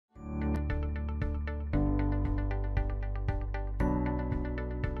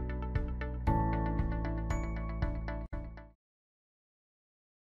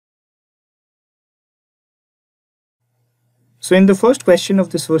So in the first question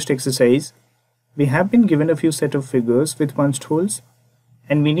of this first exercise, we have been given a few set of figures with punched holes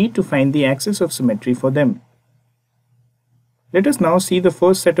and we need to find the axis of symmetry for them. Let us now see the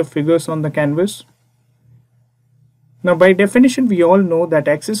first set of figures on the canvas. Now by definition we all know that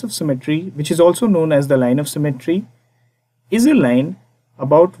axis of symmetry, which is also known as the line of symmetry, is a line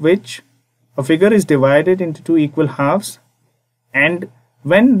about which a figure is divided into two equal halves, and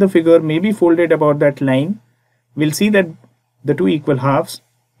when the figure may be folded about that line, we'll see that the two equal halves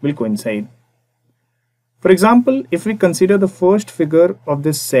will coincide. For example, if we consider the first figure of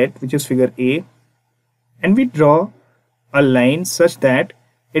this set, which is figure A, and we draw a line such that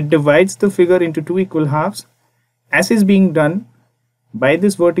it divides the figure into two equal halves, as is being done by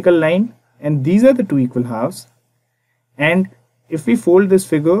this vertical line, and these are the two equal halves, and if we fold this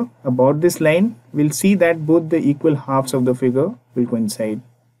figure about this line, we'll see that both the equal halves of the figure will coincide.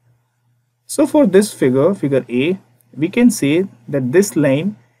 So for this figure, figure A, we can say that this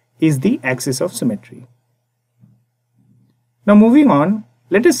line is the axis of symmetry. Now moving on,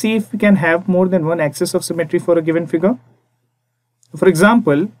 let us see if we can have more than one axis of symmetry for a given figure. For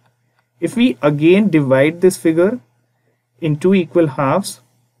example, if we again divide this figure in two equal halves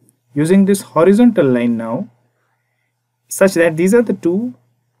using this horizontal line now, such that these are the two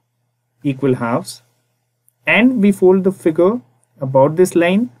equal halves, and we fold the figure about this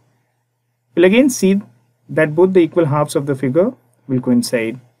line, we'll again see that both the equal halves of the figure will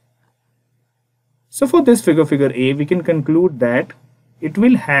coincide. So for this figure, figure A, we can conclude that it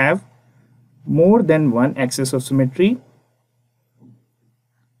will have more than one axis of symmetry,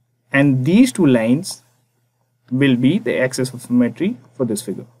 and these two lines will be the axis of symmetry for this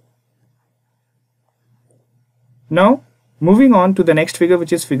figure. Now moving on to the next figure,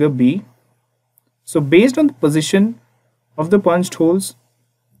 which is figure B. So based on the position of the punched holes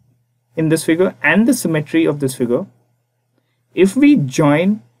in this figure and the symmetry of this figure, if we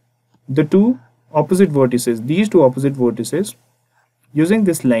join the two opposite vertices, these two opposite vertices, using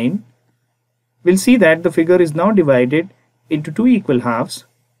this line, we'll see that the figure is now divided into two equal halves,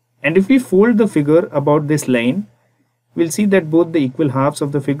 and if we fold the figure about this line, we'll see that both the equal halves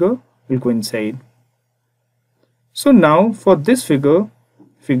of the figure will coincide. So now for this figure,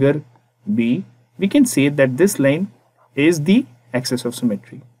 figure B, we can say that this line is the axis of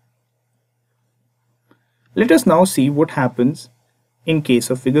symmetry. Let us now see what happens in case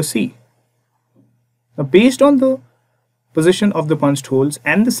of figure C. Now based on the position of the punched holes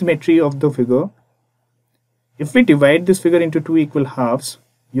and the symmetry of the figure, if we divide this figure into two equal halves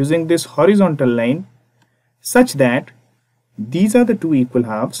using this horizontal line such that these are the two equal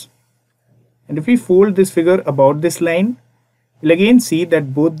halves, and if we fold this figure about this line, we'll again see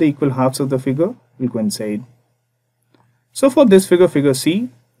that both the equal halves of the figure will coincide. So for this figure, figure C,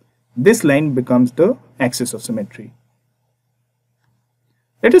 this line becomes the axis of symmetry.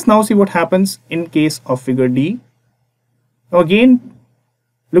 Let us now see what happens in case of figure D. Now again,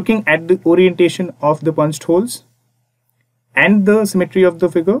 looking at the orientation of the punched holes and the symmetry of the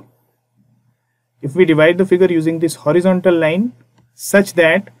figure, if we divide the figure using this horizontal line such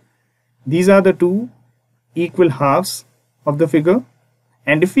that these are the two equal halves of the figure,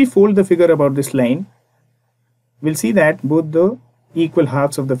 and if we fold the figure about this line, we'll see that both the equal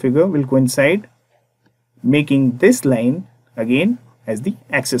halves of the figure will coincide, making this line again as the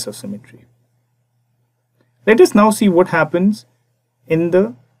axis of symmetry. Let us now see what happens in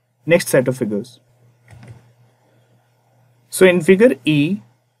the next set of figures. So in figure E,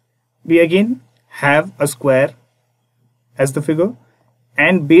 we again have a square as the figure,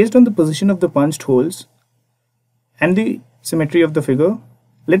 and based on the position of the punched holes and the symmetry of the figure,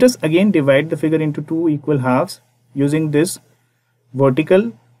 let us again divide the figure into two equal halves using this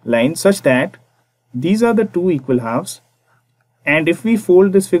vertical line such that these are the two equal halves, and if we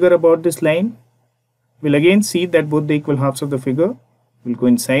fold this figure about this line, we'll again see that both the equal halves of the figure will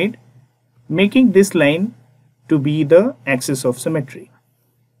coincide, making this line to be the axis of symmetry.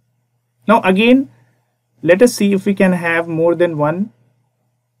 Now again, let us see if we can have more than one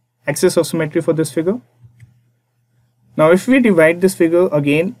axis of symmetry for this figure. Now if we divide this figure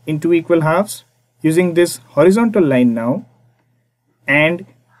again into equal halves using this horizontal line now, and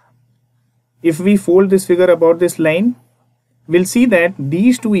if we fold this figure about this line, we'll see that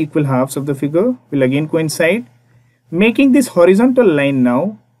these two equal halves of the figure will again coincide, making this horizontal line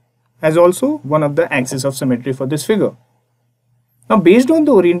now as also one of the axis of symmetry for this figure. Now based on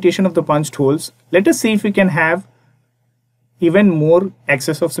the orientation of the punched holes, let us see if we can have even more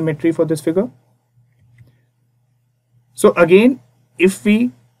axis of symmetry for this figure. So again, if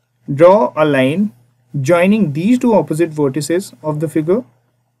we draw a line joining these two opposite vertices of the figure,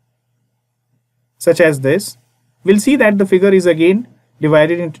 such as this, we'll see that the figure is again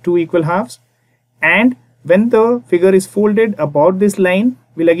divided into two equal halves, and when the figure is folded about this line,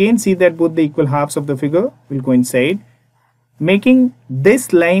 we'll again see that both the equal halves of the figure will coincide, making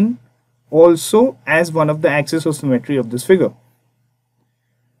this line also as one of the axes of symmetry of this figure.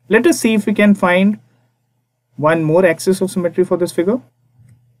 Let us see if we can find one more axis of symmetry for this figure.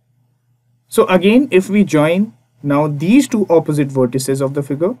 So again, if we join now these two opposite vertices of the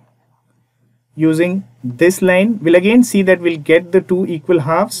figure using this line, we'll again see that we'll get the two equal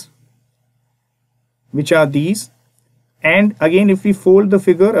halves, which are these. And again, if we fold the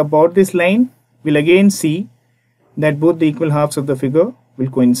figure about this line, we'll again see that both the equal halves of the figure will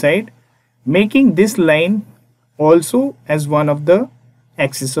coincide, making this line also as one of the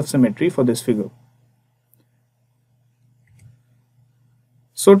axis of symmetry for this figure.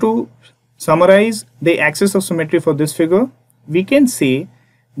 So to summarize the axis of symmetry for this figure, we can say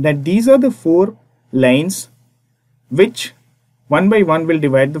that these are the four lines which one by one will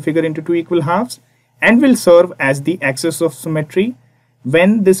divide the figure into two equal halves and will serve as the axis of symmetry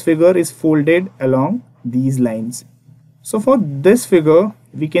when this figure is folded along these lines. So for this figure,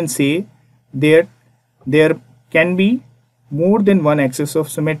 we can say there can be more than one axis of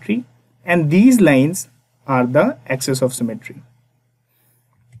symmetry, and these lines are the axis of symmetry.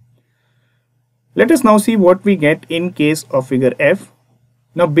 Let us now see what we get in case of figure F.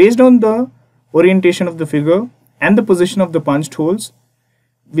 Now, based on the orientation of the figure and the position of the punched holes,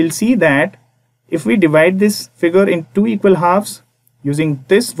 we'll see that if we divide this figure in two equal halves using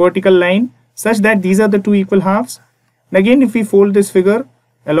this vertical line such that these are the two equal halves, and again if we fold this figure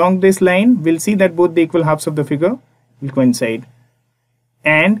along this line, we'll see that both the equal halves of the figure will coincide,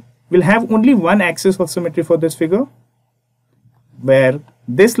 and we'll have only one axis of symmetry for this figure, where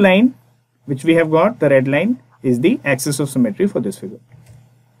this line which we have got, the red line, is the axis of symmetry for this figure.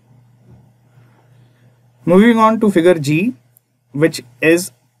 Moving on to figure G, which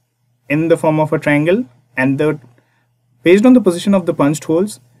is in the form of a triangle, and based on the position of the punched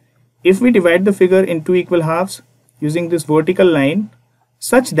holes, if we divide the figure in two equal halves using this vertical line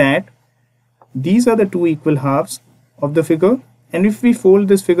such that these are the two equal halves of the figure, and if we fold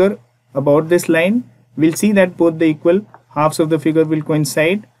this figure about this line, we'll see that both the equal halves of the figure will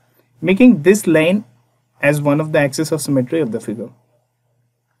coincide, making this line as one of the axis of symmetry of the figure.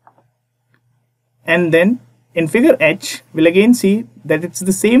 And then in figure H, we'll again see that it's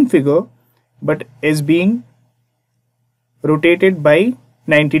the same figure but is being rotated by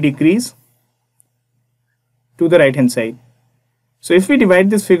 90 degrees to the right hand side. So if we divide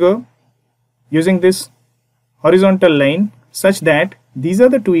this figure using this horizontal line such that these are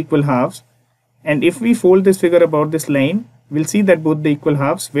the two equal halves, and if we fold this figure about this line, we'll see that both the equal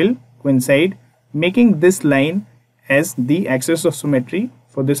halves will coincide, making this line as the axis of symmetry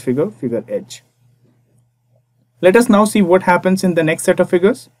for this figure, figure H. Let us now see what happens in the next set of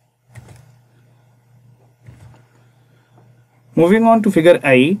figures. Moving on to figure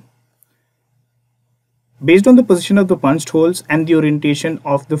I, based on the position of the punched holes and the orientation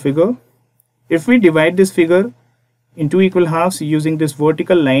of the figure, if we divide this figure in two equal halves using this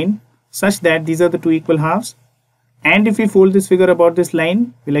vertical line such that these are the two equal halves, and if we fold this figure about this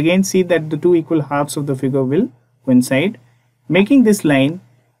line, we'll again see that the two equal halves of the figure will coincide, making this line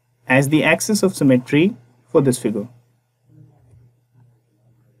as the axis of symmetry for this figure.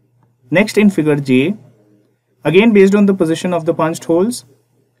 Next, in figure J, again based on the position of the punched holes,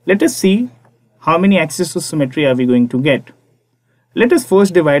 let us see how many axes of symmetry are we going to get. Let us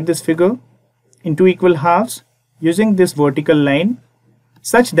first divide this figure into equal halves using this vertical line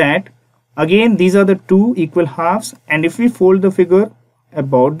such that again these are the two equal halves, and if we fold the figure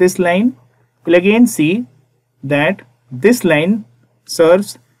about this line, we'll again see that this line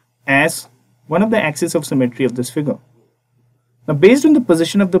serves as one of the axes of symmetry of this figure. Now, based on the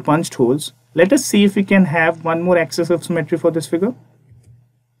position of the punched holes, let us see if we can have one more axis of symmetry for this figure.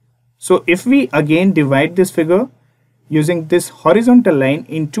 So if we again divide this figure using this horizontal line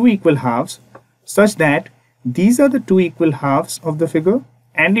in two equal halves such that these are the two equal halves of the figure,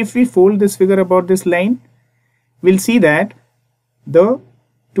 and if we fold this figure about this line, we'll see that the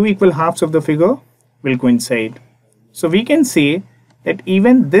two equal halves of the figure will coincide. So we can say that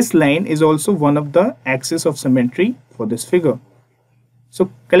even this line is also one of the axis of symmetry for this figure.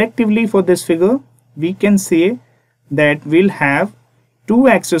 So collectively for this figure, we can say that we'll have two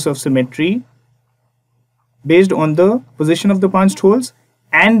axes of symmetry based on the position of the punched holes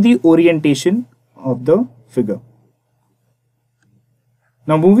and the orientation of the figure.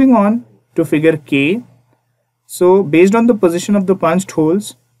 Now moving on to figure K. So based on the position of the punched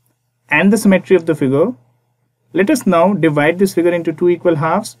holes and the symmetry of the figure, let us now divide this figure into two equal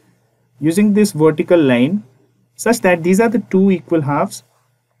halves using this vertical line such that these are the two equal halves,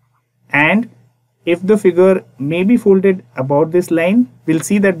 and if the figure may be folded about this line, we'll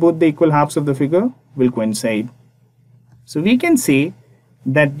see that both the equal halves of the figure will coincide. So we can say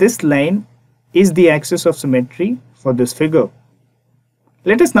that this line is the axis of symmetry for this figure.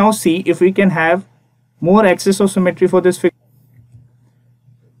 Let us now see if we can have more axis of symmetry for this figure.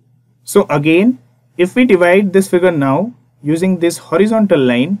 So again, if we divide this figure now using this horizontal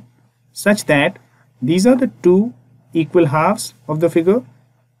line such that these are the two equal halves of the figure,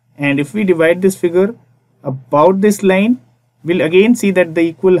 and if we divide this figure about this line, we'll again see that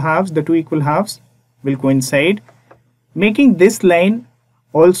the two equal halves will coincide, making this line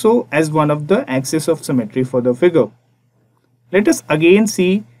also as one of the axis of symmetry for the figure. Let us again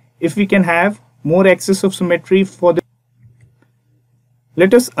see if we can have more axis of symmetry for the.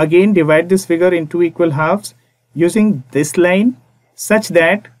 Let us again divide this figure into equal halves using this line such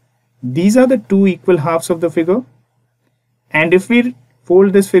that these are the two equal halves of the figure, and if we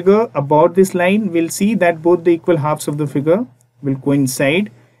fold this figure about this line, we'll see that both the equal halves of the figure will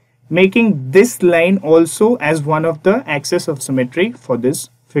coincide, making this line also as one of the axis of symmetry for this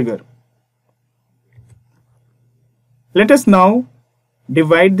figure. Let us now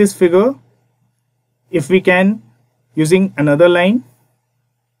divide this figure, if we can, using another line.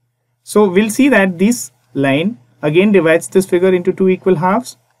 So we'll see that this line again divides this figure into two equal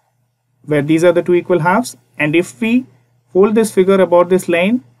halves, where these are the two equal halves, and if we fold this figure about this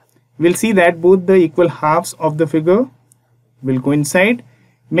line, we'll see that both the equal halves of the figure will coincide,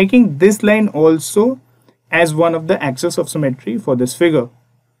 making this line also as one of the axis of symmetry for this figure.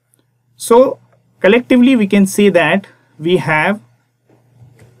 So collectively we can say that we have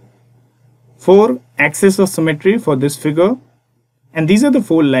four axes of symmetry for this figure, and these are the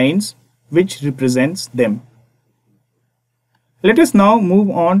four lines which represents them. Let us now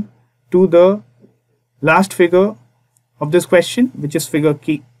move on to the last figure of this question, which is figure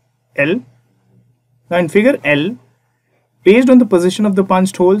L. Now in figure L, based on the position of the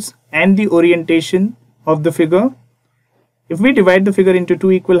punched holes and the orientation of the figure, if we divide the figure into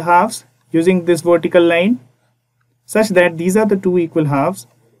two equal halves using this vertical line such that these are the two equal halves,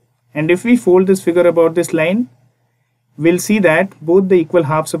 and if we fold this figure about this line, we'll see that both the equal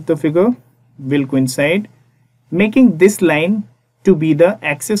halves of the figure will coincide, making this line to be the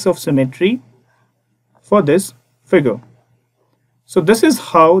axis of symmetry for this figure. So these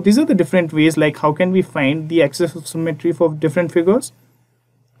are the different ways, like how can we find the axis of symmetry for different figures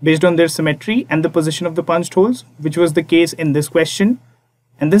based on their symmetry and the position of the punched holes, which was the case in this question.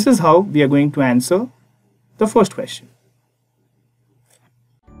 And this is how we are going to answer the first question.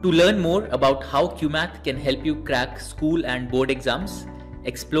 To learn more about how QMath can help you crack school and board exams,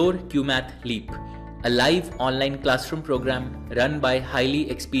 explore QMath Leap, a live online classroom program run by highly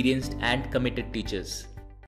experienced and committed teachers.